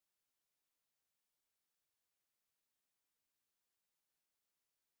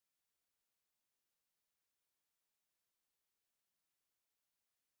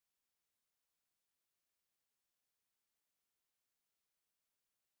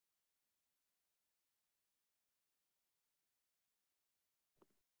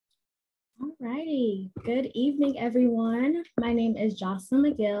Righty. Good evening, everyone. My name is Jocelyn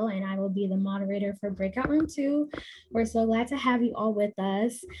McGill, and I will be the moderator for Breakout Room 2. We're so glad to have you all with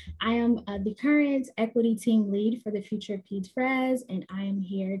us. I am the current equity team lead for the Future Peds Fres, and I am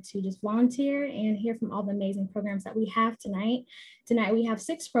here to just volunteer and hear from all the amazing programs that we have tonight. Tonight, we have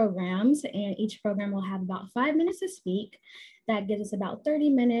 6 programs, and each program will have about 5 minutes to speak. That gives us about 30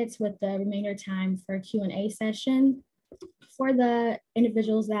 minutes with the remainder time for a Q&A session. For the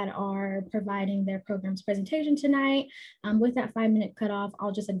individuals that are providing their program's presentation tonight, with that 5-minute cutoff,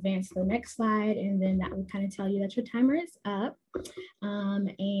 I'll just advance to the next slide, and then that will kind of tell you that your timer is up.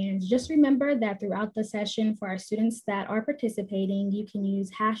 And just remember that throughout the session, for our students that are participating, you can use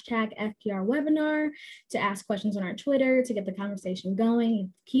hashtag FPR webinar to ask questions on our Twitter to get the conversation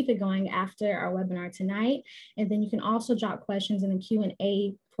going, keep it going after our webinar tonight. And then you can also drop questions in the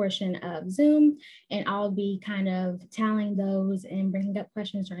Q&A portion of Zoom, and I'll be kind of tallying those and bringing up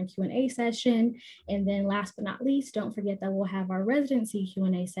questions during Q&A session. And then last but not least, don't forget that we'll have our residency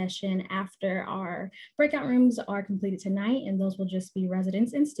Q&A session after our breakout rooms are completed tonight, and those will just be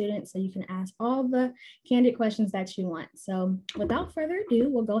residents and students, so you can ask all the candid questions that you want. So without further ado,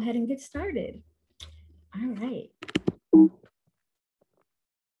 we'll go ahead and get started. All right.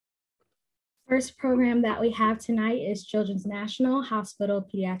 First program that we have tonight is Children's National Hospital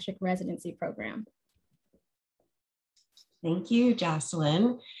Pediatric Residency Program. Thank you,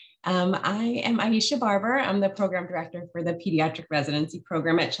 Jocelyn. I am Aisha Barber. I'm the program director for the Pediatric Residency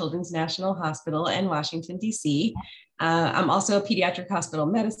Program at Children's National Hospital in Washington, D.C. I'm also a pediatric hospital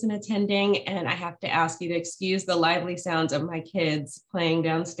medicine attending, and I have to ask you to excuse the lively sounds of my kids playing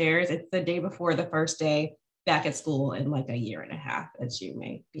downstairs. It's the day before the first day back at school in like a year and a half, as you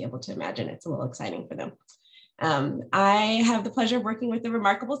may be able to imagine. It's a little exciting for them. I have the pleasure of working with a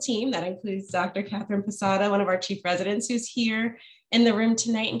remarkable team that includes Dr. Catherine Posada, one of our chief residents, who's here in the room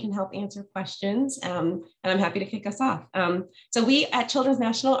tonight and can help answer questions. And I'm happy to kick us off. So we at Children's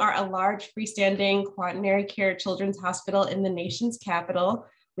National are a large freestanding quaternary care children's hospital in the nation's capital.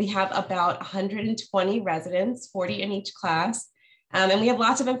 We have about 120 residents, 40 in each class. And we have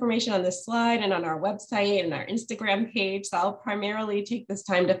lots of information on this slide and on our website and our Instagram page. So I'll primarily take this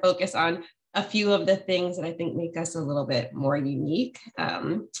time to focus on a few of the things that I think make us a little bit more unique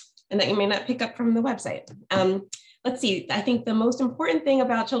and that you may not pick up from the website. Let's see, I think the most important thing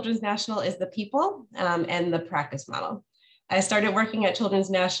about Children's National is the people and the practice model. I started working at Children's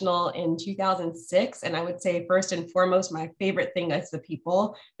National in 2006, and I would say first and foremost, my favorite thing is the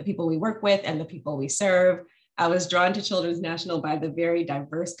people we work with and the people we serve. I was drawn to Children's National by the very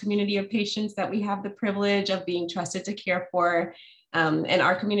diverse community of patients that we have the privilege of being trusted to care for. And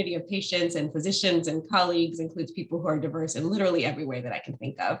our community of patients and physicians and colleagues includes people who are diverse in literally every way that I can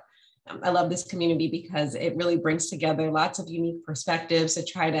think of. I love this community because it really brings together lots of unique perspectives to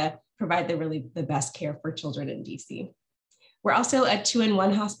try to provide the best care for children in DC. We're also a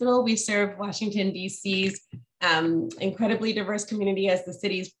 2-in-1 hospital. We serve Washington, DC's incredibly diverse community as the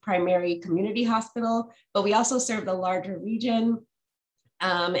city's primary community hospital, but we also serve the larger region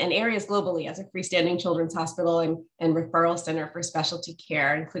and areas globally as a freestanding children's hospital and referral center for specialty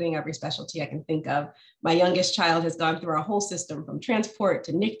care, including every specialty I can think of. My youngest child has gone through our whole system from transport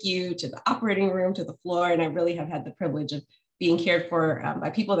to NICU to the operating room to the floor, and I really have had the privilege of being cared for by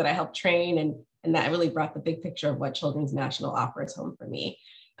people that I helped train, and that really brought the big picture of what Children's National offers home for me.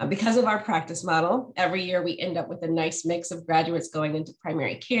 Because of our practice model, every year we end up with a nice mix of graduates going into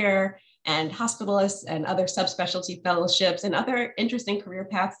primary care and hospitalists and other subspecialty fellowships and other interesting career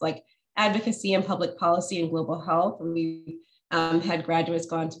paths like advocacy and public policy and global health. We had graduates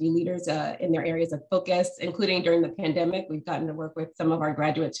go on to be leaders in their areas of focus, including during the pandemic. We've gotten to work with some of our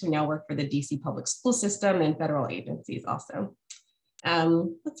graduates who now work for the DC public school system and federal agencies also.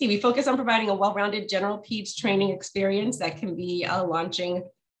 Let's see, we focus on providing a well-rounded general peds training experience that can be a launching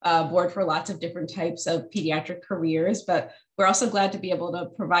board for lots of different types of pediatric careers, but we're also glad to be able to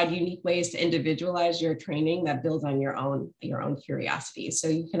provide unique ways to individualize your training that builds on your own curiosity. So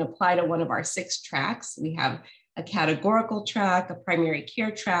you can apply to one of our 6 tracks. We have a categorical track, a primary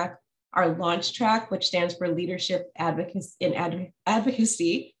care track, our launch track, which stands for leadership advocacy in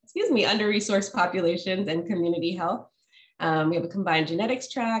advocacy, under-resourced populations and community health. We have a combined genetics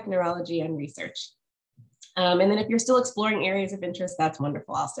track, neurology, and research. And then if you're still exploring areas of interest, that's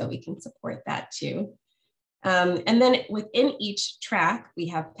wonderful also. We can support that too. And then within each track, we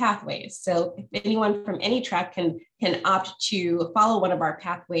have pathways. So if anyone from any track can opt to follow one of our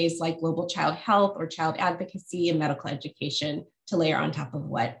pathways like global child health or child advocacy and medical education to layer on top of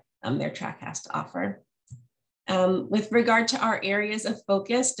what their track has to offer. With regard to our areas of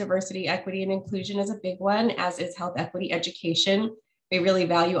focus, diversity, equity, and inclusion is a big one, as is health equity education. We really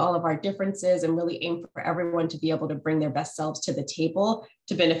value all of our differences and really aim for everyone to be able to bring their best selves to the table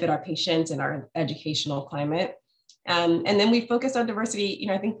to benefit our patients and our educational climate. And then we focus on diversity,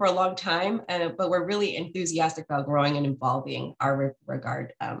 I think for a long time, but we're really enthusiastic about growing and evolving our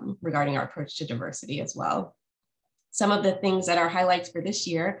regarding our approach to diversity as well. Some of the things that are highlights for this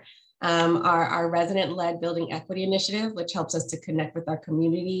year are our resident-led building equity initiative, which helps us to connect with our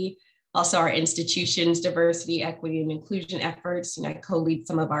community. Also our institutions, diversity, equity, and inclusion efforts. I co-lead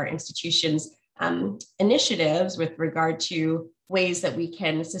some of our institutions initiatives with regard to ways that we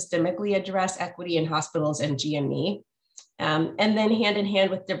can systemically address equity in hospitals and GME. And then hand in hand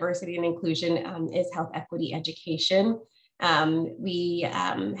with diversity and inclusion is health equity education. We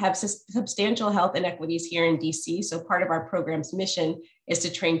have substantial health inequities here in DC. So part of our program's mission is to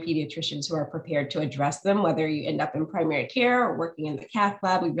train pediatricians who are prepared to address them, whether you end up in primary care or working in the cath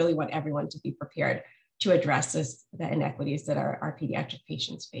lab. We really want everyone to be prepared to address the inequities that our pediatric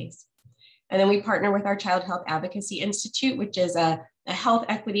patients face. And then we partner with our Child Health Advocacy Institute, which is a health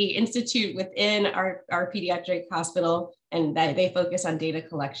equity institute within our pediatric hospital, and they focus on data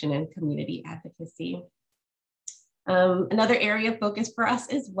collection and community advocacy. Another area of focus for us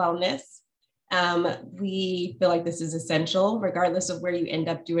is wellness. We feel like this is essential, regardless of where you end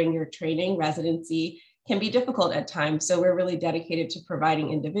up doing your training. Residency can be difficult at times, so we're really dedicated to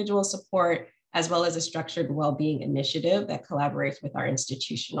providing individual support as well as a structured well-being initiative that collaborates with our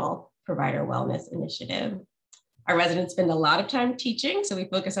institutional provider wellness initiative. Our residents spend a lot of time teaching, so we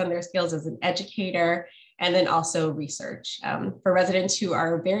focus on their skills as an educator and then also research. For residents who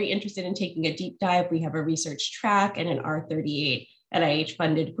are very interested in taking a deep dive, we have a research track and an R38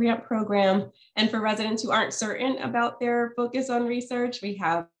 NIH-funded grant program. And for residents who aren't certain about their focus on research, we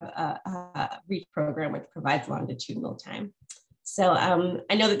have a REACH program, which provides longitudinal time. So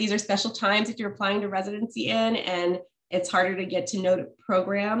I know that these are special times if you're applying to residency in, and it's harder to get to know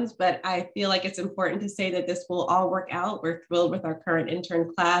programs, but I feel like it's important to say that this will all work out. We're thrilled with our current intern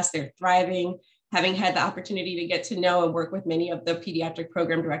class. They're thriving. Having had the opportunity to get to know and work with many of the pediatric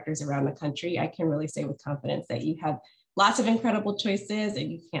program directors around the country, I can really say with confidence that you have lots of incredible choices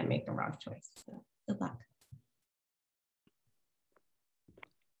and you can't make a wrong choice. So good luck.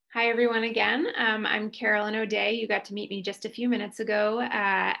 Hi, everyone again. I'm Carolyn O'Day. You got to meet me just a few minutes ago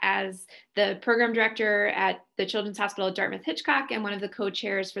as the program director at the Children's Hospital at Dartmouth-Hitchcock and one of the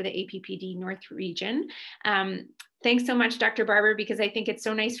co-chairs for the APPD North region. Thanks so much, Dr. Barber, because I think it's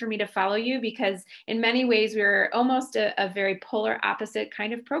so nice for me to follow you, because in many ways we're almost a very polar opposite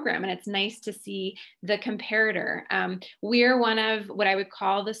kind of program, and it's nice to see the comparator. We're one of what I would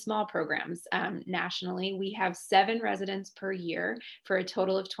call the small programs nationally. We have 7 residents per year for a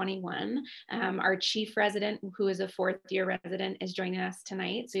total of 21. Our chief resident, who is a 4th-year resident, is joining us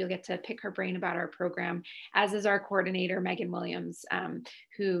tonight, so you'll get to pick her brain about our program, as is our coordinator, Megan Williams,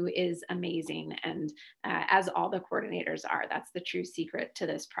 who is amazing, and as all the coordinators are. That's the true secret to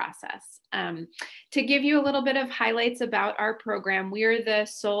this process. To give you a little bit of highlights about our program, we are the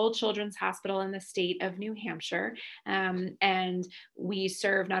sole children's hospital in the state of New Hampshire, and we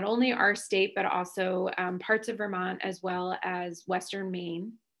serve not only our state, but also parts of Vermont as well as Western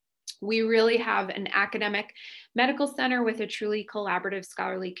Maine. We really have an academic medical center with a truly collaborative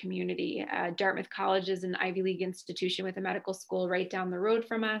scholarly community. Dartmouth College is an Ivy League institution with a medical school right down the road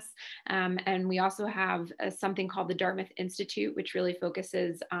from us. And we also have something called the Dartmouth Institute, which really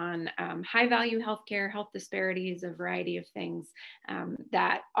focuses on high value healthcare, health disparities, a variety of things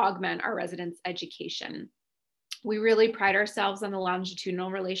that augment our residents' education. We really pride ourselves on the longitudinal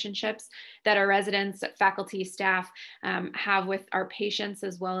relationships that our residents, faculty, staff have with our patients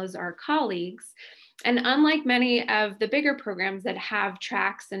as well as our colleagues. And unlike many of the bigger programs that have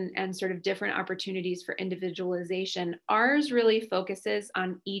tracks and sort of different opportunities for individualization, ours really focuses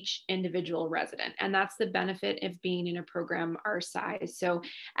on each individual resident. And that's the benefit of being in a program our size. So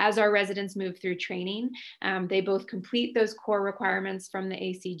as our residents move through training, they both complete those core requirements from the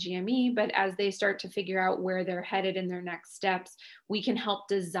ACGME, but as they start to figure out where they're headed in their next steps, we can help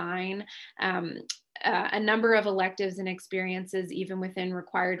design a number of electives and experiences, even within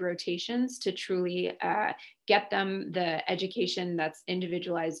required rotations, to truly get them the education that's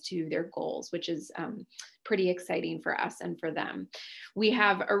individualized to their goals, which is pretty exciting for us and for them. We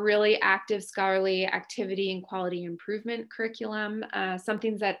have a really active scholarly activity and quality improvement curriculum,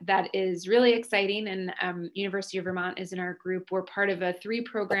 something that is really exciting, and University of Vermont is in our group. We're part of a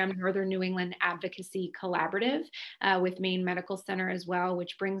 3-program Northern New England Advocacy Collaborative with Maine Medical Center as well,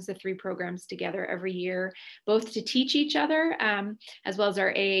 which brings the 3 programs together every year, both to teach each other as well as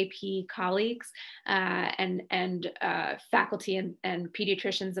our AAP colleagues, and and faculty and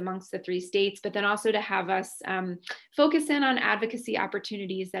pediatricians amongst the 3 states, but then also to have us focus in on advocacy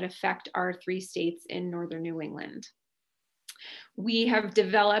opportunities that affect our 3 states in Northern New England. We have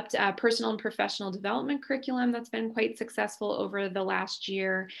developed a personal and professional development curriculum that's been quite successful over the last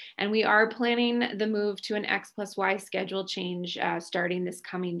year. And we are planning the move to an X+Y schedule change starting this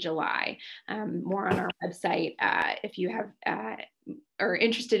coming July. More on our website if you have are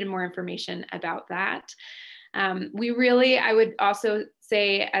interested in more information about that. We really, I would also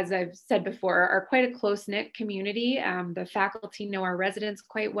say, as I've said before, are quite a close-knit community. The faculty know our residents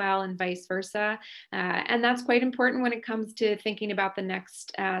quite well and vice versa. And that's quite important when it comes to thinking about the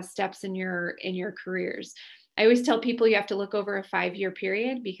next steps in your careers. I always tell people you have to look over a 5-year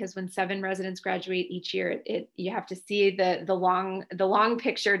period, because when 7 residents graduate each year, you have to see the long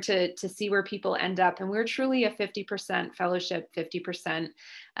picture to see where people end up. And we're truly a 50% fellowship, 50%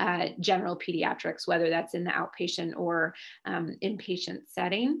 general pediatrics, whether that's in the outpatient or inpatient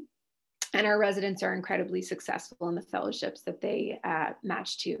setting. And our residents are incredibly successful in the fellowships that they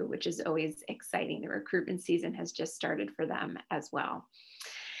match to, which is always exciting. The recruitment season has just started for them as well.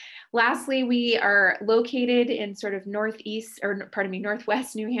 Lastly, we are located in sort of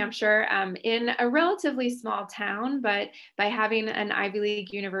northwest New Hampshire, in a relatively small town, but by having an Ivy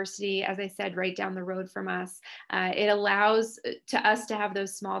League university, as I said, right down the road from us, it allows us to have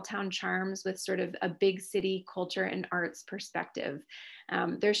those small town charms with sort of a big city culture and arts perspective.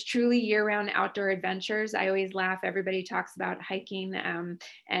 There's truly year-round outdoor adventures. I always laugh. Everybody talks about hiking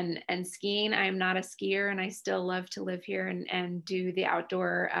and skiing. I am not a skier, and I still love to live here and do the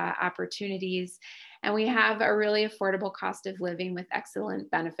outdoor opportunities. And we have a really affordable cost of living with excellent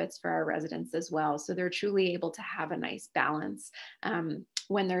benefits for our residents as well. So they're truly able to have a nice balance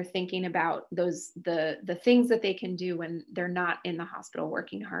when they're thinking about the things that they can do when they're not in the hospital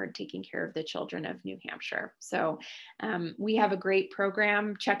working hard, taking care of the children of New Hampshire. So we have a great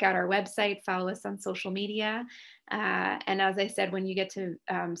program. Check out our website, follow us on social media. And as I said, when you get to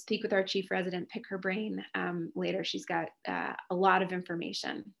speak with our chief resident, pick her brain later. She's got a lot of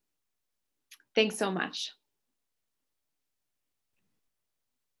information. Thanks so much.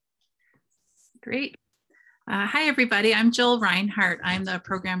 Great. Hi, everybody. I'm Jill Reinhardt. I'm the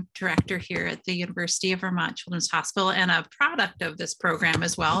program director here at the University of Vermont Children's Hospital and a product of this program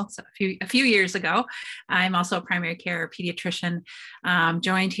as well. So a few years ago, I'm also a primary care pediatrician,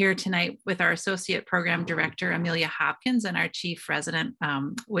 joined here tonight with our associate program director, Amelia Hopkins, and our chief resident,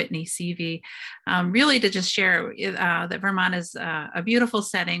 Whitney Seavey, really to just share that Vermont is a beautiful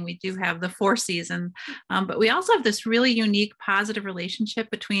setting. We do have the 4 seasons, but we also have this really unique positive relationship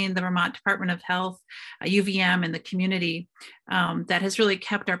between the Vermont Department of Health, UVM, and the community that has really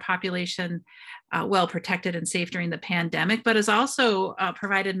kept our population well protected and safe during the pandemic, but has also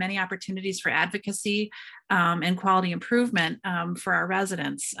provided many opportunities for advocacy and quality improvement for our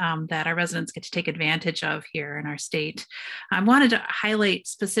residents that our residents get to take advantage of here in our state. I wanted to highlight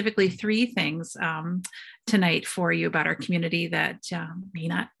specifically 3 things tonight for you about our community that may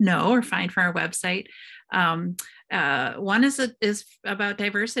not know or find from our website. One is about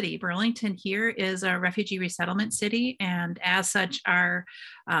diversity. Burlington here is a refugee resettlement city, and as such, our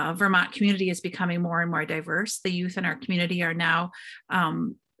Vermont community is becoming more and more diverse. The youth in our community are now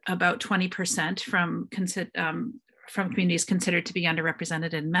about 20% from communities considered to be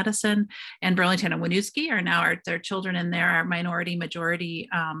underrepresented in medicine, and Burlington and Winooski are now their children in there are minority majority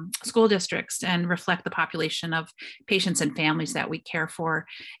school districts and reflect the population of patients and families that we care for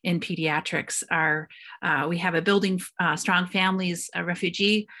in pediatrics. We have a Building Strong Families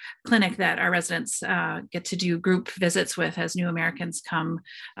refugee clinic that our residents get to do group visits with as new Americans come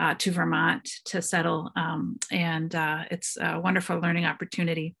to Vermont to settle, and it's a wonderful learning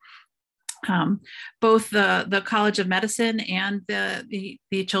opportunity. Both the College of Medicine and the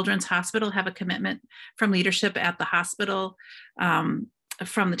Children's Hospital have a commitment from leadership at the hospital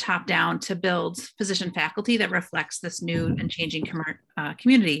from the top down to build physician faculty that reflects this new and changing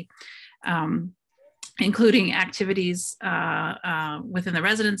community, including activities within the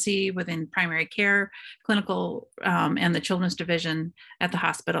residency, within primary care, clinical, and the children's division at the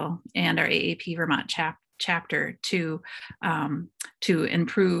hospital, and our AAP Vermont chapter to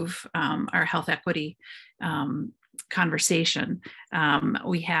improve our health equity conversation.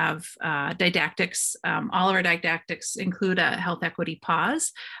 We have didactics. All of our didactics include a health equity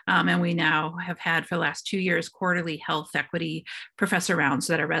pause, and we now have had for the last 2 years quarterly health equity professor rounds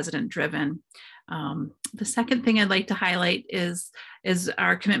that are resident driven. The second thing I'd like to highlight is is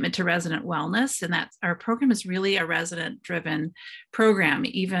our commitment to resident wellness. And that's our program is really a resident-driven program.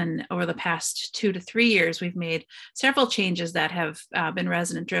 Even over the past 2 to 3 years, we've made several changes that have been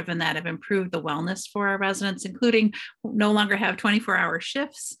resident-driven that have improved the wellness for our residents, including no longer have 24-hour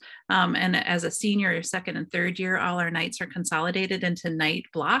shifts. And as a senior, second and third year, all our nights are consolidated into night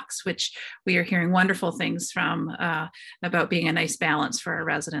blocks, which we are hearing wonderful things from about being a nice balance for our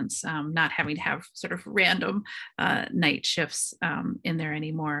residents, not having to have sort of random night shifts in there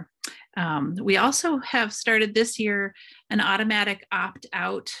anymore. We also have started this year an automatic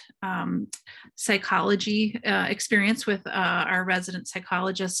opt-out psychology experience with our resident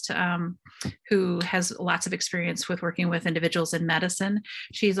psychologist who has lots of experience with working with individuals in medicine.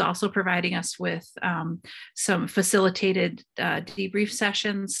 She's also providing us with some facilitated debrief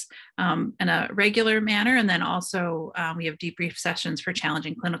sessions in a regular manner. And then also we have debrief sessions for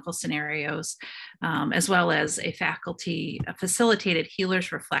challenging clinical scenarios, as well as a faculty facilitated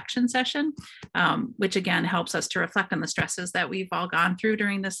healers reflection session, which again helps us to reflect on the stresses that we've all gone through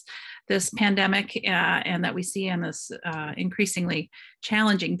during this pandemic and that we see in this increasingly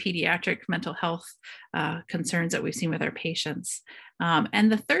challenging pediatric mental health concerns that we've seen with our patients.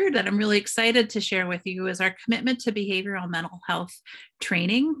 And the third that I'm really excited to share with you is our commitment to behavioral mental health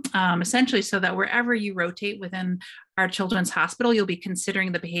training, essentially so that wherever you rotate within our children's hospital, you'll be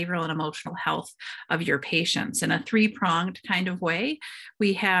considering the behavioral and emotional health of your patients in a three-pronged kind of way.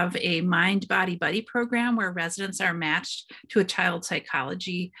 We have a mind, body, buddy program where residents are matched to a child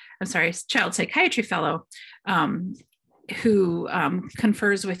psychiatry fellow who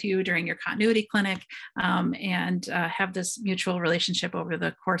confers with you during your continuity clinic and have this mutual relationship over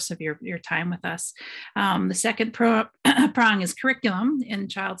the course of your time with us. The second prong is curriculum in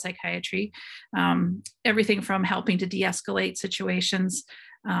child psychiatry, everything from helping to de-escalate situations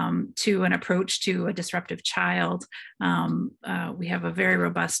to an approach to a disruptive child. We have a very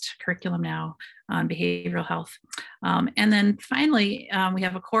robust curriculum now on behavioral health. And then finally, we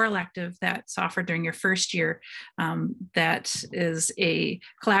have a core elective that's offered during your first year that is a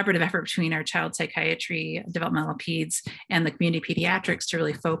collaborative effort between our child psychiatry, developmental peds, and the community pediatrics to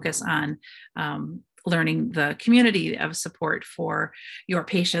really focus on learning the community of support for your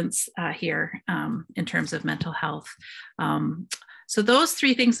patients here in terms of mental health. So those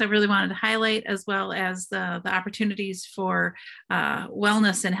three things I really wanted to highlight, as well as the opportunities for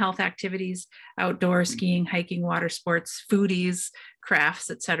wellness and health activities, outdoor skiing, hiking, water sports, foodies, crafts,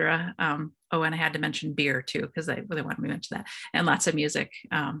 etc. Oh, and I had to mention beer too, because I really wanted to mention that, and lots of music.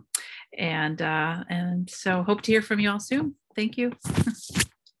 And so hope to hear from you all soon. Thank you.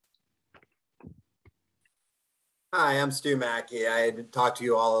 Hi, I'm Stu Mackey. I had talked to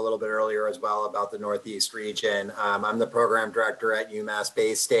you all a little bit earlier as well about the Northeast region. I'm the program director at Mass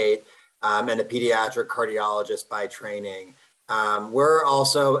Baystate and a pediatric cardiologist by training. We're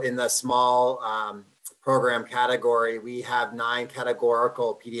also in the small program category. We have 9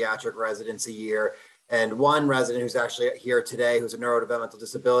 categorical pediatric residents a year, and one resident who's actually here today, who's a neurodevelopmental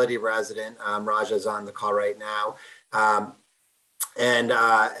disability resident. Raja's on the call right now.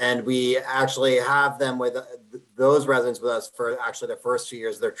 And we actually have them with those residents with us for actually the first 2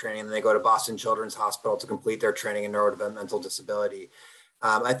 years of their training, and then they go to Boston Children's Hospital to complete their training in neurodevelopmental disability.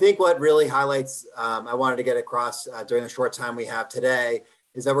 I think what really highlights, I wanted to get across during the short time we have today,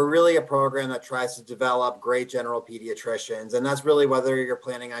 is that we're really a program that tries to develop great general pediatricians. And that's really whether you're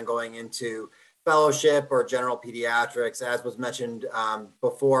planning on going into fellowship or general pediatrics. As was mentioned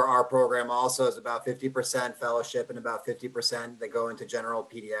before, our program also is about 50% fellowship and about 50% that go into general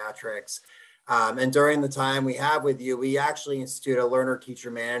pediatrics. And during the time we have with you, we actually institute a learner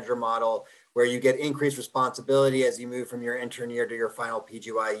teacher manager model where you get increased responsibility as you move from your intern year to your final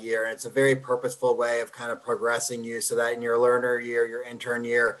PGY year. And it's a very purposeful way of kind of progressing you so that in your learner year, your intern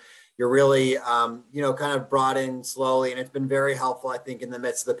year, you're really, kind of brought in slowly. And it's been very helpful, I think, in the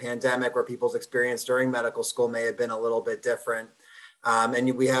midst of the pandemic where people's experience during medical school may have been a little bit different.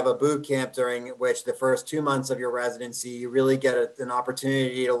 And we have a boot camp during which the first 2 months of your residency, you really get an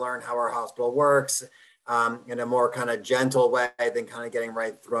opportunity to learn how our hospital works in a more kind of gentle way than kind of getting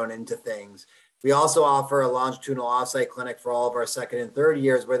right thrown into things. We also offer a longitudinal offsite clinic for all of our second and third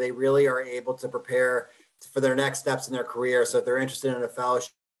years where they really are able to prepare for their next steps in their career. So if they're interested in a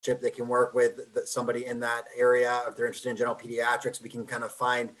fellowship, they can work with somebody in that area. If they're interested in general pediatrics, we can kind of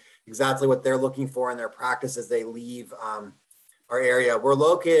find exactly what they're looking for in their practice as they leave our area. We're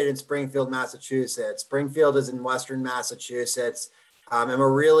located in Springfield, Massachusetts. Springfield is in Western Massachusetts, and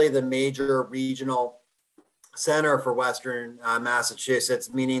we're really the major regional center for Western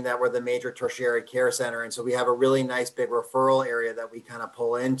Massachusetts, meaning that we're the major tertiary care center. And so we have a really nice big referral area that we kind of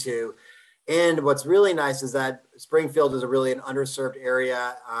pull into. And what's really nice is that Springfield is really an underserved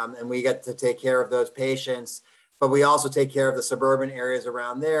area, and we get to take care of those patients, but we also take care of the suburban areas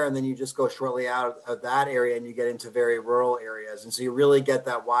around there. And then you just go shortly out of that area and you get into very rural areas. And so you really get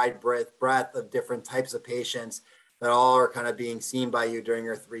that wide breadth of different types of patients that all are kind of being seen by you during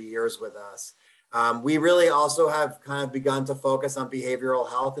your 3 years with us. We really also have kind of begun to focus on behavioral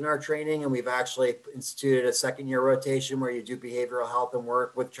health in our training, and we've actually instituted a second-year rotation where you do behavioral health and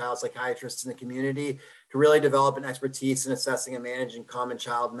work with child psychiatrists in the community to really develop an expertise in assessing and managing common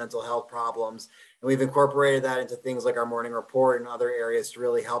child mental health problems. And we've incorporated that into things like our morning report and other areas to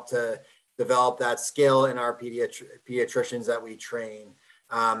really help to develop that skill in our pediatricians that we train.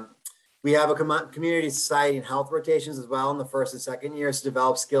 We have a community society and health rotations as well in the first and second years to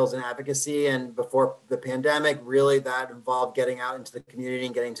develop skills in advocacy. And before the pandemic, really that involved getting out into the community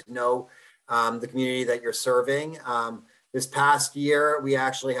and getting to know the community that you're serving. This past year, we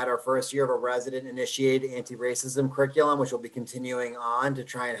actually had our first year of a resident-initiated anti-racism curriculum, which will be continuing on to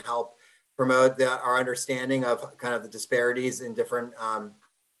try and help promote our understanding of kind of the disparities in different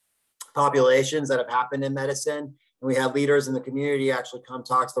populations that have happened in medicine. And we had leaders in the community actually come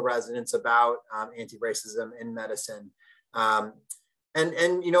talk to the residents about anti-racism in medicine.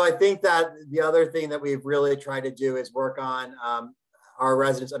 And you know, I think that the other thing that we've really tried to do is work on our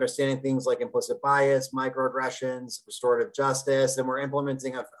residents understanding things like implicit bias, microaggressions, restorative justice, and we're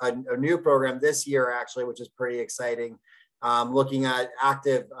implementing a new program this year actually, which is pretty exciting, looking at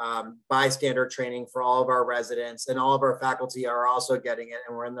active bystander training for all of our residents, and all of our faculty are also getting it.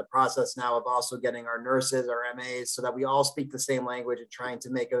 And we're in the process now of also getting our nurses, our MAs, so that we all speak the same language and trying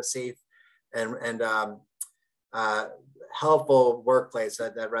to make a safe and helpful workplace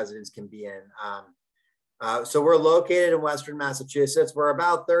that residents can be in. So we're located in Western Massachusetts. We're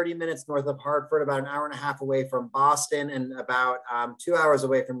about 30 minutes north of Hartford, about an hour and a half away from Boston, and about 2 hours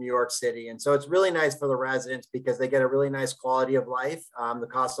away from New York City. And so it's really nice for the residents because they get a really nice quality of life. The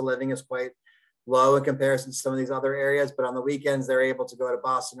cost of living is quite low in comparison to some of these other areas, but on the weekends, they're able to go to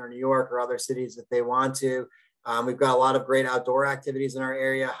Boston or New York or other cities if they want to. We've got a lot of great outdoor activities in our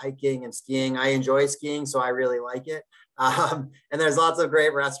area, hiking and skiing. I enjoy skiing, so I really like it. And there's lots of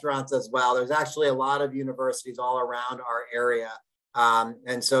great restaurants as well. There's actually a lot of universities all around our area.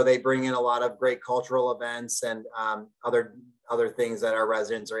 And so they bring in a lot of great cultural events and other things that our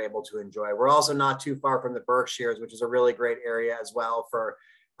residents are able to enjoy. We're also not too far from the Berkshires, which is a really great area as well for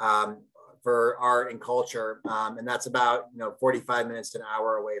art and culture. And that's about 45 minutes to an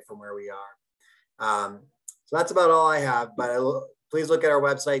hour away from where we are. So that's about all I have, but please look at our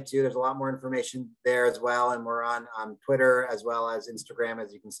website too. There's a lot more information there as well. And we're on Twitter as well as Instagram.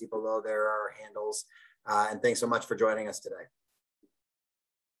 As you can see below, there are our handles. And thanks so much for joining us today.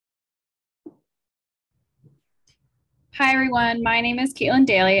 Hi, everyone. My name is Caitlin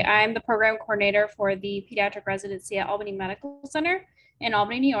Daly. I'm the program coordinator for the pediatric residency at Albany Medical Center in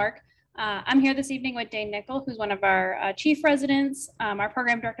Albany, New York. I'm here this evening with Dane Nickel, who's one of our chief residents. Our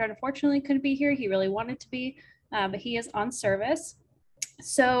program director unfortunately couldn't be here. He really wanted to be, but he is on service.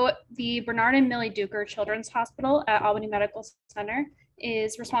 So the Bernard and Millie Duker Children's Hospital at Albany Medical Center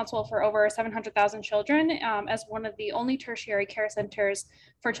is responsible for over 700,000 children as one of the only tertiary care centers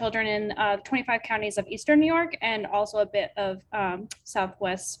for children in 25 counties of Eastern New York and also a bit of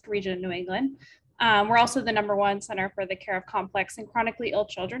Southwest region of New England. We're also the #1 center for the care of complex and chronically ill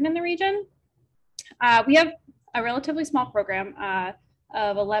children in the region. We have a relatively small program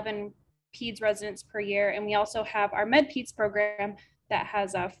of 11 PEDS residents per year, and we also have our Med PEDS program that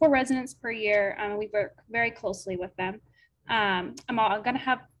has 4 residents per year. We work very closely with them. I'm going to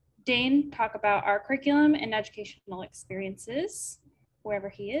have Dane talk about our curriculum and educational experiences, wherever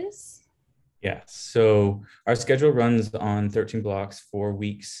he is. Yeah, so our schedule runs on 13 blocks, 4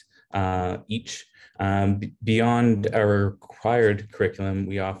 weeks each. Beyond our required curriculum,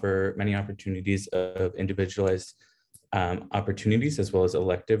 we offer many opportunities of individualized opportunities as well as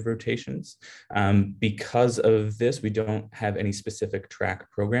elective rotations. Because of this, we don't have any specific track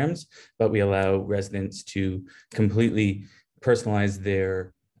programs, but we allow residents to completely personalize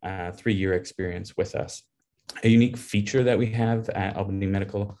their 3-year experience with us. A unique feature that we have at Albany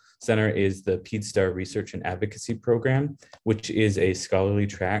Medical Center is the PEDSTAR Research and Advocacy Program, which is a scholarly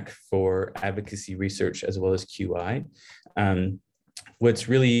track for advocacy research as well as QI. What's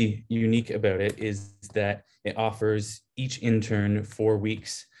really unique about it is that it offers each intern 4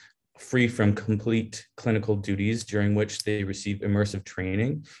 weeks free from complete clinical duties, during which they receive immersive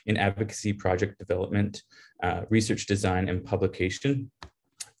training in advocacy project development, research design, and publication.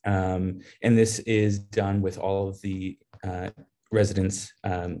 And this is done with all of the residents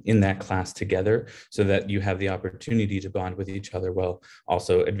in that class together so that you have the opportunity to bond with each other while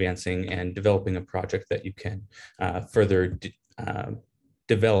also advancing and developing a project that you can further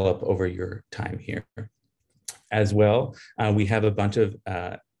develop over your time here. As well, we have a bunch of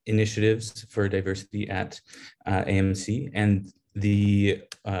initiatives for diversity at AMC, and the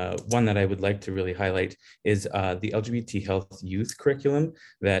one that I would like to really highlight is the LGBT health youth curriculum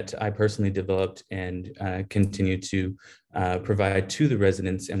that I personally developed and continue to provide to the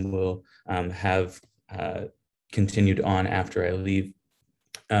residents, and will have continued on after I leave.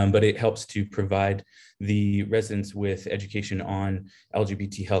 But it helps to provide the residents with education on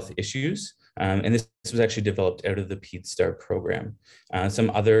LGBT health issues. And this was actually developed out of the PEDSTAR program. Some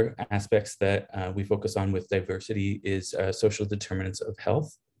other aspects that we focus on with diversity is social determinants of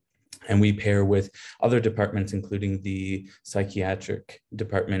health. And we pair with other departments, including the psychiatric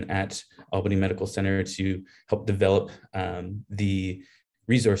department at Albany Medical Center, to help develop the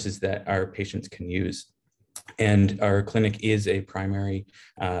resources that our patients can use. And our clinic is a primary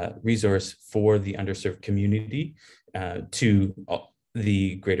resource for the underserved community to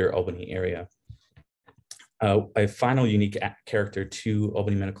the greater Albany area. A final unique character to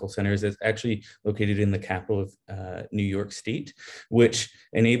Albany Medical Center is it's actually located in the capital of New York State, which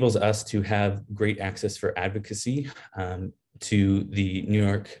enables us to have great access for advocacy to the New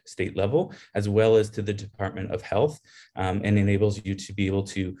York State level, as well as to the Department of Health, and enables you to be able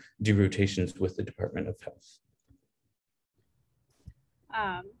to do rotations with the Department of Health.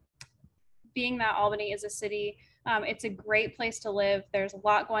 Being that Albany is a city, it's a great place to live. There's a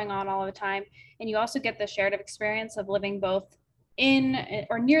lot going on all the time. And you also get the shared experience of living both in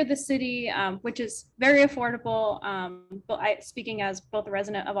or near the city, which is very affordable. But speaking as both a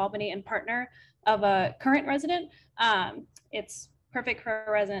resident of Albany and partner of a current resident, it's perfect for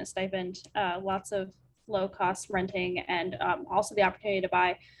a resident stipend, lots of low cost renting, and also the opportunity to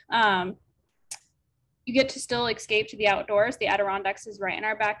buy. You get to still escape to the outdoors. The Adirondacks is right in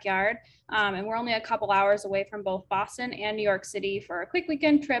our backyard. And we're only a couple hours away from both Boston and New York City for a quick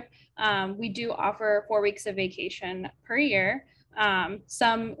weekend trip. We do offer 4 weeks of vacation per year,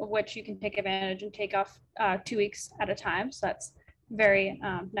 some of which you can take advantage and take off 2 weeks at a time. So that's very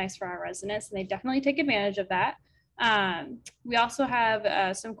nice for our residents, and they definitely take advantage of that. We also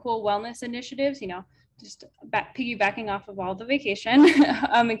have some cool wellness initiatives, just piggybacking off of all the vacation,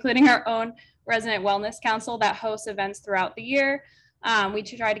 including our own resident wellness council that hosts events throughout the year. We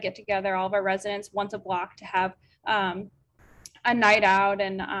try to get together all of our residents once a block to have a night out,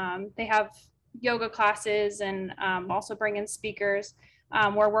 and they have yoga classes and also bring in speakers.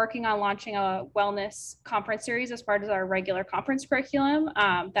 We're working on launching a wellness conference series as part of our regular conference curriculum.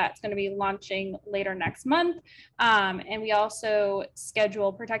 That's going to be launching later next month. And we also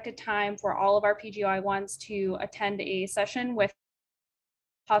schedule protected time for all of our PGY1s to attend a session with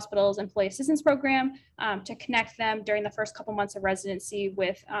hospitals employee assistance program to connect them during the first couple months of residency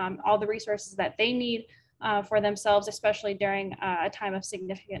with all the resources that they need for themselves, especially during a time of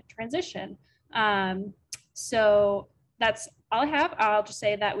significant transition. So that's all I have. I'll just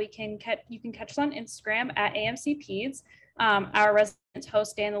say that you can catch us on Instagram at AMC Peds. Our residents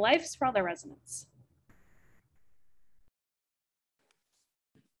host Day in the Lives for all their residents.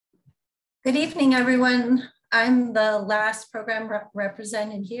 Good evening, everyone. I'm the last program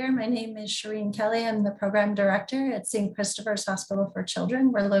represented here. My name is Shireen Kelly. I'm the program director at St. Christopher's Hospital for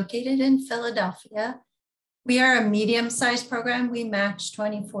Children. We're located in Philadelphia. We are a medium-sized program. We match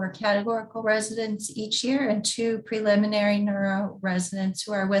 24 categorical residents each year and 2 preliminary neuro residents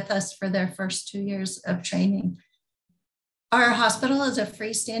who are with us for their first 2 years of training. Our hospital is a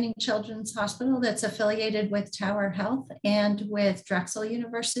freestanding children's hospital that's affiliated with Tower Health and with Drexel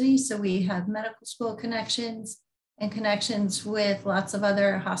University. So we have medical school connections and connections with lots of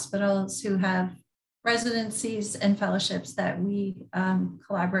other hospitals who have residencies and fellowships that we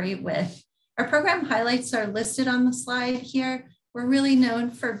collaborate with. Our program highlights are listed on the slide here. We're really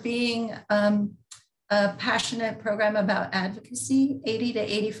known for being a passionate program about advocacy. 80 to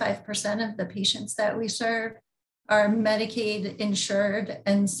 85% of the patients that we serve are Medicaid insured.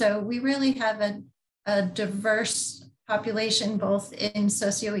 And so we really have a diverse population, both in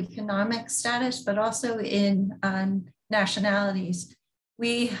socioeconomic status, but also in nationalities.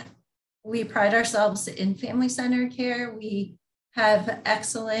 We pride ourselves in family-centered care. We have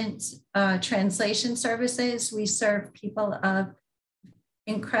excellent translation services. We serve people of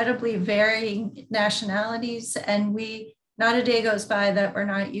incredibly varying nationalities, and not a day goes by that we're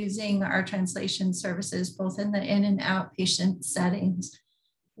not using our translation services, both in the in and outpatient settings.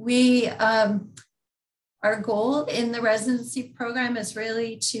 Our goal in the residency program is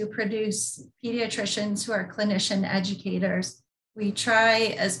really to produce pediatricians who are clinician educators. We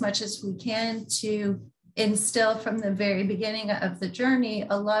try as much as we can to instill from the very beginning of the journey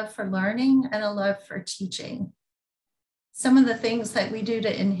a love for learning and a love for teaching. Some of the things that we do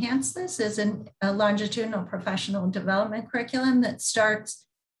to enhance this is a longitudinal professional development curriculum that starts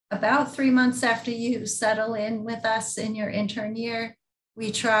about 3 months after you settle in with us in your intern year.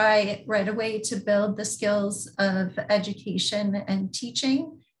 We try right away to build the skills of education and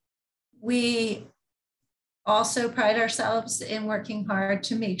teaching. We also pride ourselves in working hard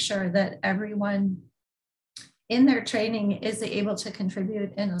to make sure that everyone in their training is able to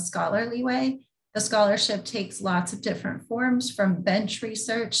contribute in a scholarly way. The scholarship takes lots of different forms, from bench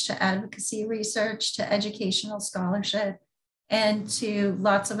research to advocacy research to educational scholarship and to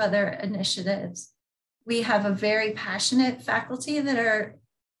lots of other initiatives. We have a very passionate faculty that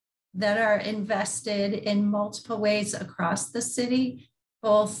are invested in multiple ways across the city,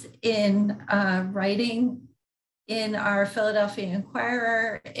 both in writing, in our Philadelphia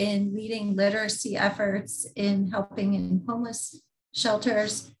Inquirer, in leading literacy efforts, in helping in homeless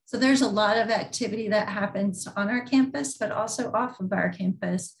shelters. So there's a lot of activity that happens on our campus, but also off of our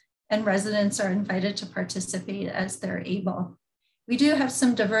campus, and residents are invited to participate as they're able. We do have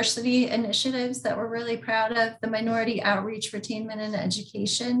some diversity initiatives that we're really proud of. The Minority Outreach, Retainment, and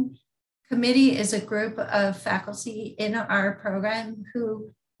Education Committee is a group of faculty in our program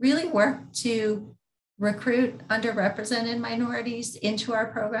who really work to recruit underrepresented minorities into our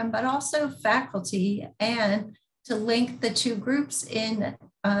program, but also faculty, and to link the two groups in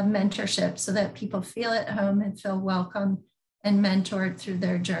mentorship so that people feel at home and feel welcome and mentored through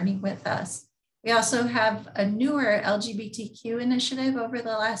their journey with us. We also have a newer LGBTQ initiative over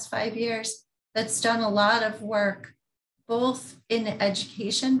the last 5 years that's done a lot of work, both in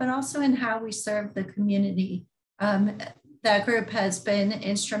education, but also in how we serve the community. That group has been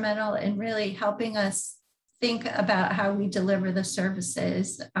instrumental in really helping us think about how we deliver the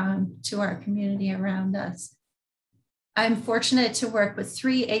services to our community around us. I'm fortunate to work with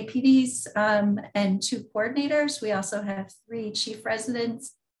 3 APDs and 2 coordinators. We also have 3 chief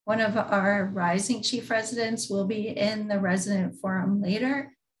residents. One of our rising chief residents will be in the resident forum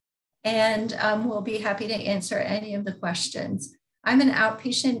later, and we'll be happy to answer any of the questions. I'm an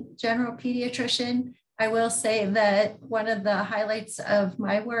outpatient general pediatrician. I will say that one of the highlights of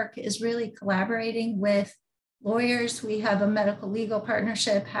my work is really collaborating with lawyers. We have a medical legal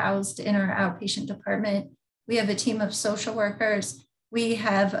partnership housed in our outpatient department. We have a team of social workers. We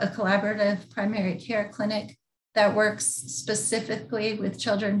have a collaborative primary care clinic that works specifically with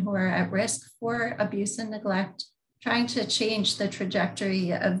children who are at risk for abuse and neglect, trying to change the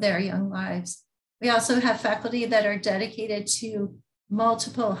trajectory of their young lives. We also have faculty that are dedicated to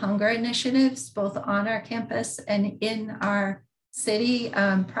multiple hunger initiatives, both on our campus and in our city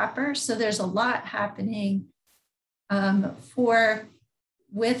proper. So there's a lot happening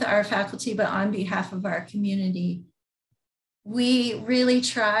with our faculty, but on behalf of our community. We really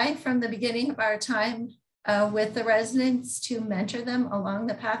try from the beginning of our time with the residents to mentor them along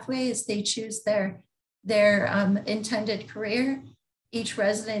the pathway as they choose their intended career. Each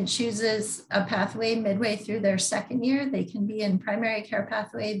resident chooses a pathway midway through their 2nd year. They can be in primary care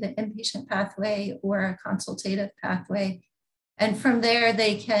pathway, the inpatient pathway, or a consultative pathway. And from there,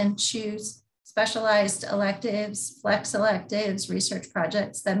 they can choose specialized electives, flex electives, research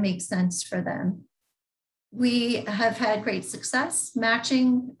projects that make sense for them. We have had great success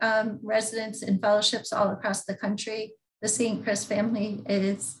matching residents in fellowships all across the country. The St. Chris family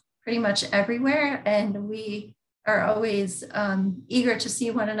is pretty much everywhere, and we are always eager to see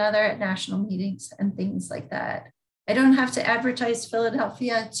one another at national meetings and things like that. I don't have to advertise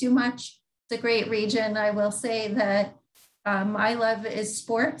Philadelphia too much. It's a great region. I will say that my love is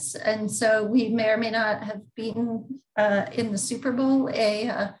sports, and so we may or may not have beaten in the Super Bowl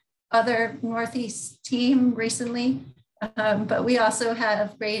other Northeast team recently, but we also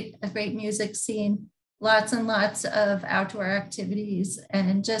have a great music scene, lots and lots of outdoor activities,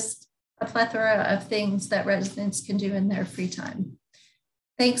 and just a plethora of things that residents can do in their free time.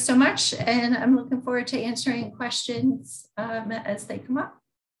 Thanks so much, and I'm looking forward to answering questions as they come up.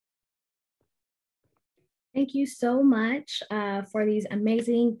 Thank you so much for these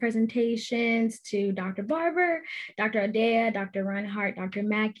amazing presentations to Dr. Barber, Dr. Odea, Dr. Reinhardt, Dr.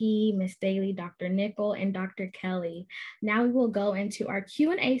 Mackey, Ms. Daly, Dr. Nickel, and Dr. Kelly. Now we will go into our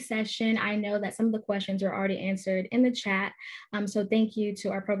Q&A session. I know that some of the questions are already answered in the chat, so thank you to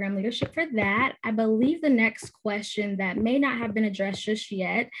our program leadership for that. I believe the next question that may not have been addressed just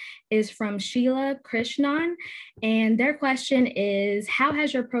yet is from Sheila Krishnan, and their question is, how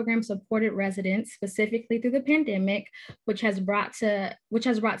has your program supported residents, specifically through the pandemic, which has brought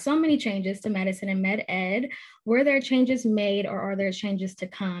so many changes to medicine and med ed. Were there changes made or are there changes to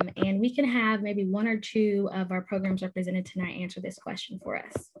come? And we can have maybe one or two of our programs represented tonight answer this question for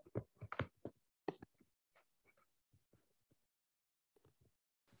us.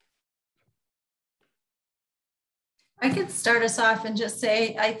 I could start us off and just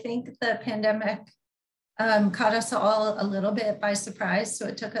say, I think the pandemic caught us all a little bit by surprise, so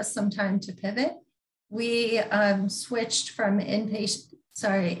it took us some time to pivot. We switched from in-person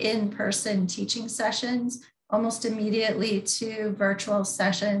teaching sessions almost immediately to virtual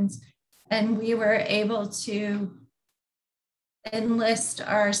sessions, and we were able to enlist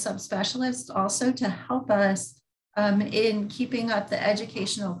our subspecialists also to help us in keeping up the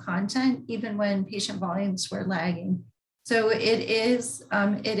educational content, even when patient volumes were lagging. So it is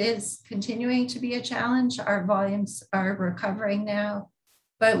continuing to be a challenge. Our volumes are recovering now,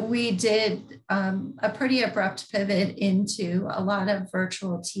 but we did a pretty abrupt pivot into a lot of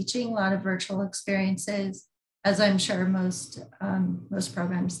virtual teaching, a lot of virtual experiences, as I'm sure most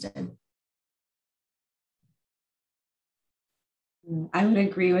programs did. I would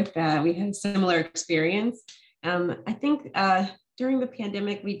agree with that. We had a similar experience. I think during the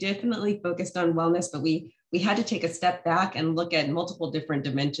pandemic, we definitely focused on wellness, but we had to take a step back and look at multiple different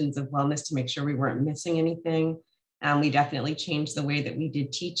dimensions of wellness to make sure we weren't missing anything. We definitely changed the way that we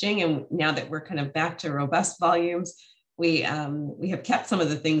did teaching. And now that we're kind of back to robust volumes, we have kept some of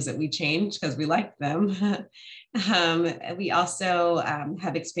the things that we changed because we liked them. We also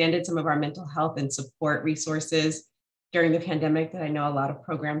have expanded some of our mental health and support resources during the pandemic that I know a lot of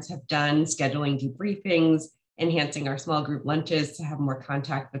programs have done, scheduling debriefings, enhancing our small group lunches to have more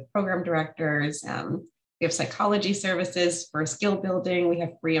contact with program directors. We have psychology services for skill building. We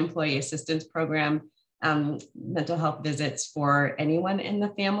have free employee assistance program, mental health visits for anyone in the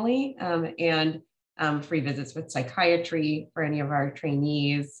family, and free visits with psychiatry for any of our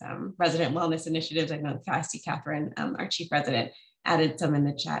trainees, resident wellness initiatives. I know I see Catherine, our chief resident, added some in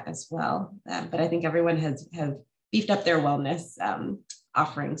the chat as well. But I think everyone has beefed up their wellness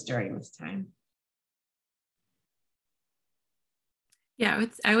offerings during this time. Yeah,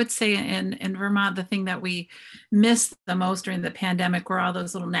 I would say in Vermont, the thing that we missed the most during the pandemic were all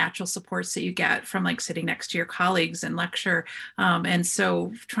those little natural supports that you get from like sitting next to your colleagues and lecture. And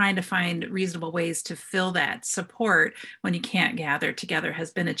so trying to find reasonable ways to fill that support when you can't gather together has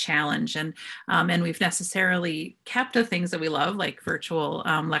been a challenge. And we've necessarily kept the things that we love, like virtual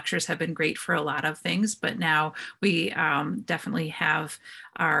lectures have been great for a lot of things, but now we definitely have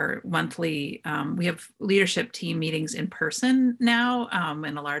our monthly, we have leadership team meetings in person now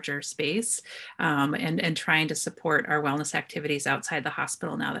in a larger space, and trying to support our wellness activities outside the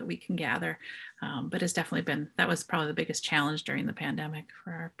hospital now that we can gather. But it's definitely been, that was probably the biggest challenge during the pandemic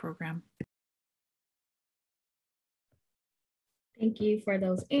for our program. Thank you for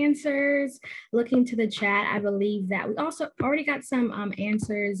those answers. Looking to the chat, I believe that we also already got some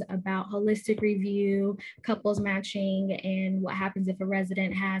answers about holistic review, couples matching, and what happens if a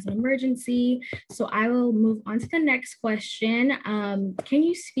resident has an emergency. So I will move on to the next question. Can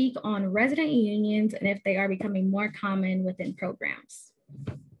you speak on resident unions and if they are becoming more common within programs?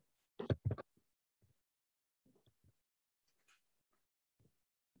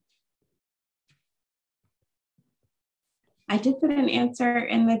 I did put an answer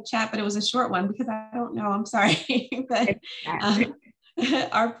in the chat, but it was a short one because I don't know, I'm sorry. But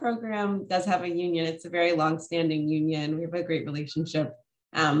our program does have a union. It's a very long-standing union. We have a great relationship,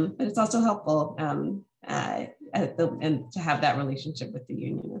 but it's also helpful and to have that relationship with the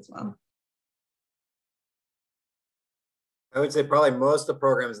union as well. I would say probably most of the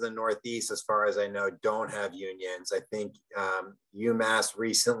programs in the Northeast, as far as I know, don't have unions. I think UMass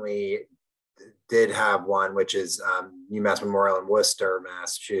recently did have one, which is UMass Memorial in Worcester,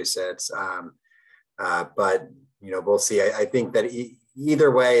 Massachusetts. But we'll see. I think that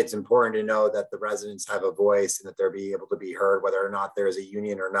either way, it's important to know that the residents have a voice and that they're be able to be heard, whether or not there's a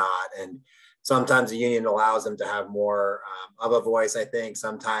union or not. And sometimes a union allows them to have more of a voice. I think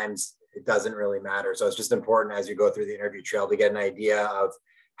sometimes it doesn't really matter. So it's just important as you go through the interview trail to get an idea of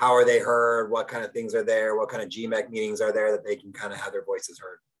how are they heard, what kind of things are there, what kind of GMEC meetings are there that they can kind of have their voices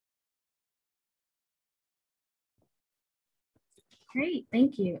heard. Great,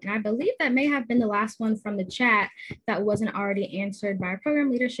 thank you. And I believe that may have been the last one from the chat that wasn't already answered by our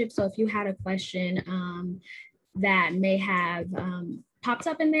program leadership. So if you had a question that may have popped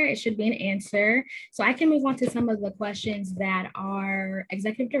up in there, it should be an answer. So I can move on to some of the questions that our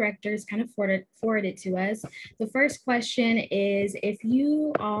executive directors kind of forwarded to us. The first question is, if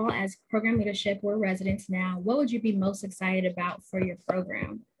you all as program leadership were residents now, what would you be most excited about for your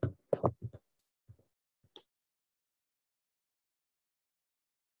program?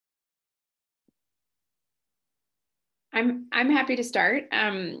 I'm happy to start.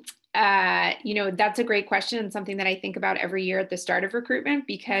 You know, that's a great question and something that I think about every year at the start of recruitment,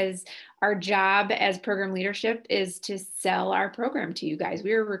 because our job as program leadership is to sell our program to you guys.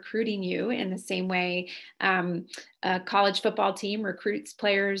 We are recruiting you in the same way a college football team recruits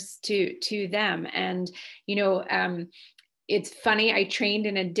players to them. And, you know, it's funny, I trained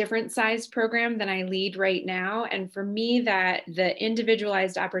in a different size program than I lead right now. And for me, that the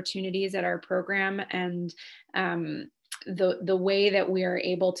individualized opportunities at our program and the way that we are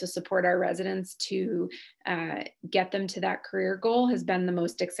able to support our residents to get them to that career goal has been the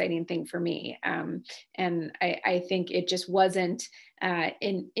most exciting thing for me. And I think it just wasn't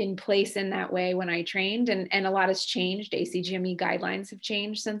in place in that way when I trained, and a lot has changed. ACGME guidelines have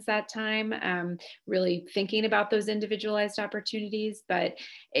changed since that time, really thinking about those individualized opportunities, but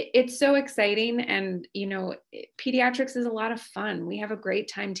it's so exciting. And, you know, pediatrics is a lot of fun. We have a great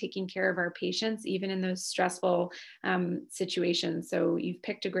time taking care of our patients, even in those stressful situations. So you've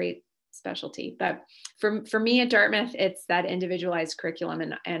picked a great specialty. But for me at Dartmouth, it's that individualized curriculum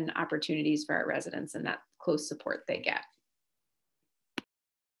and opportunities for our residents and that close support they get.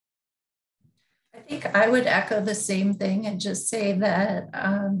 I think I would echo the same thing and just say that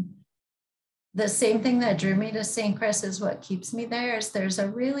the same thing that drew me to St. Chris is what keeps me there. Is there's a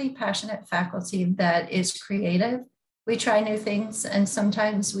really passionate faculty that is creative. We try new things and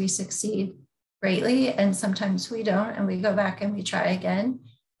sometimes we succeed greatly and sometimes we don't, and we go back and we try again.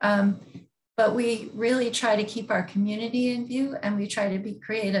 But we really try to keep our community in view, and we try to be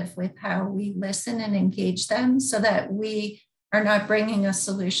creative with how we listen and engage them so that we are not bringing a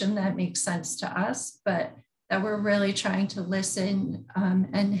solution that makes sense to us, but that we're really trying to listen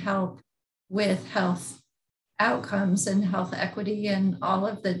and help with health outcomes and health equity and all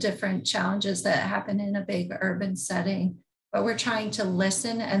of the different challenges that happen in a big urban setting. But we're trying to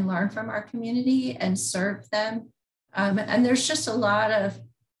listen and learn from our community and serve them. And there's just a lot of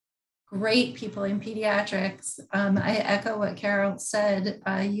great people in pediatrics. I echo what Carol said.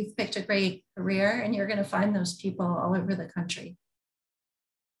 You've picked a great career and you're going to find those people all over the country.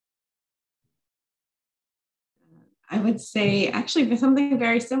 I would say actually something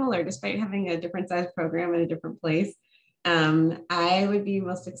very similar, despite having a different size program in a different place. I would be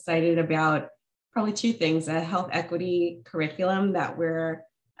most excited about probably two things: a health equity curriculum that we're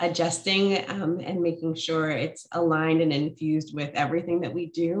adjusting and making sure it's aligned and infused with everything that we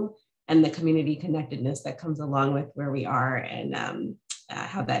do, and the community connectedness that comes along with where we are, and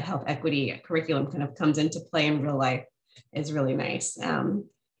how that health equity curriculum kind of comes into play in real life is really nice.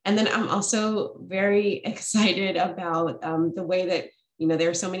 And then I'm also very excited about the way that, you know,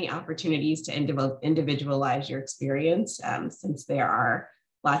 there are so many opportunities to individualize your experience, since there are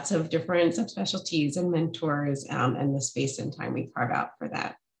lots of different subspecialties and mentors and the space and time we carve out for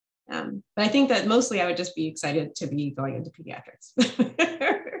that. But I think that mostly I would just be excited to be going into pediatrics.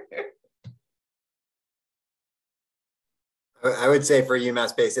 I would say for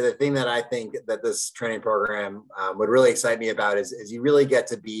Mass Baystate, the thing that I think that this training program would really excite me about is you really get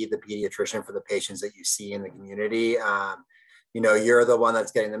to be the pediatrician for the patients that you see in the community. You know, you're the one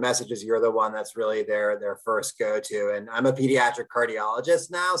that's getting the messages. You're the one that's really their first go-to. And I'm a pediatric cardiologist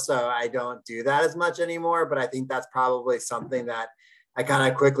now, so I don't do that as much anymore. But I think that's probably something that I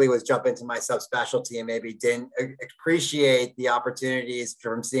kind of quickly was jump into my subspecialty and maybe didn't appreciate the opportunities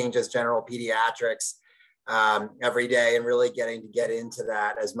from seeing just general pediatrics every day and really getting to get into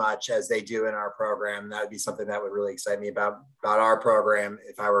that as much as they do in our program. That would be something that would really excite me about our program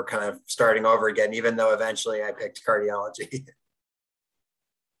if I were kind of starting over again, even though eventually I picked cardiology.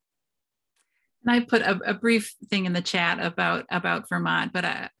 And I put a brief thing in the chat about Vermont,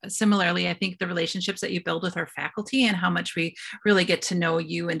 but similarly, I think the relationships that you build with our faculty and how much we really get to know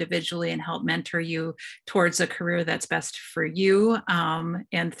you individually and help mentor you towards a career that's best for you.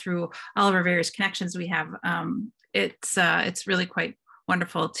 And through all of our various connections we have, it's really quite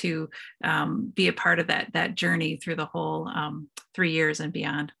wonderful to be a part of that journey through the whole 3 years and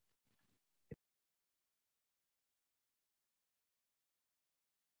beyond.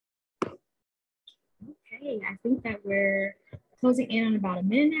 Okay, I think that we're closing in on about a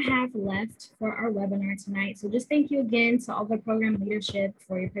minute and a half left for our webinar tonight. So just thank you again to all the program leadership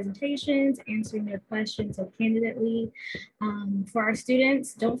for your presentations, answering their questions so candidly. For our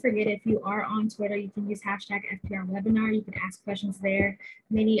students, don't forget, if you are on Twitter, you can use hashtag FPR webinar. You can ask questions there.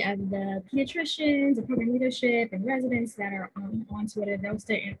 Many of the pediatricians, the program leadership and residents that are on Twitter, they'll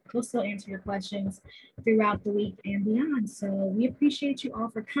still answer your questions throughout the week and beyond. So we appreciate you all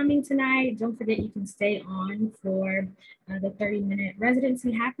for coming tonight. Don't forget, you can stay on for the 30-minute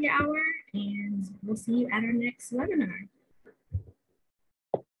residency happy hour, and we'll see you at our next webinar.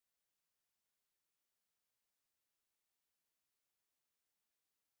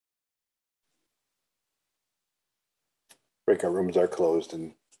 Breakout rooms are closed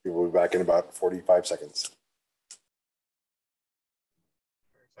and we will be back in about 45 seconds.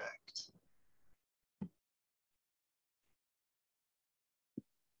 Perfect.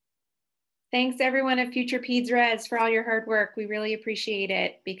 Thanks everyone at Future Peds Res for all your hard work. We really appreciate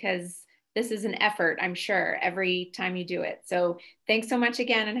it because this is an effort, I'm sure, every time you do it. So thanks so much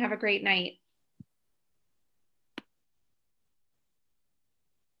again and have a great night.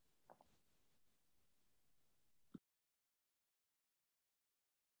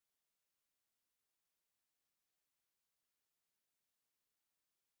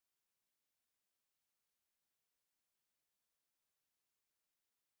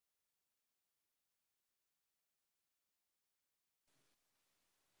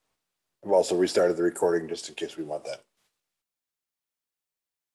 I've also restarted the recording just in case we want that.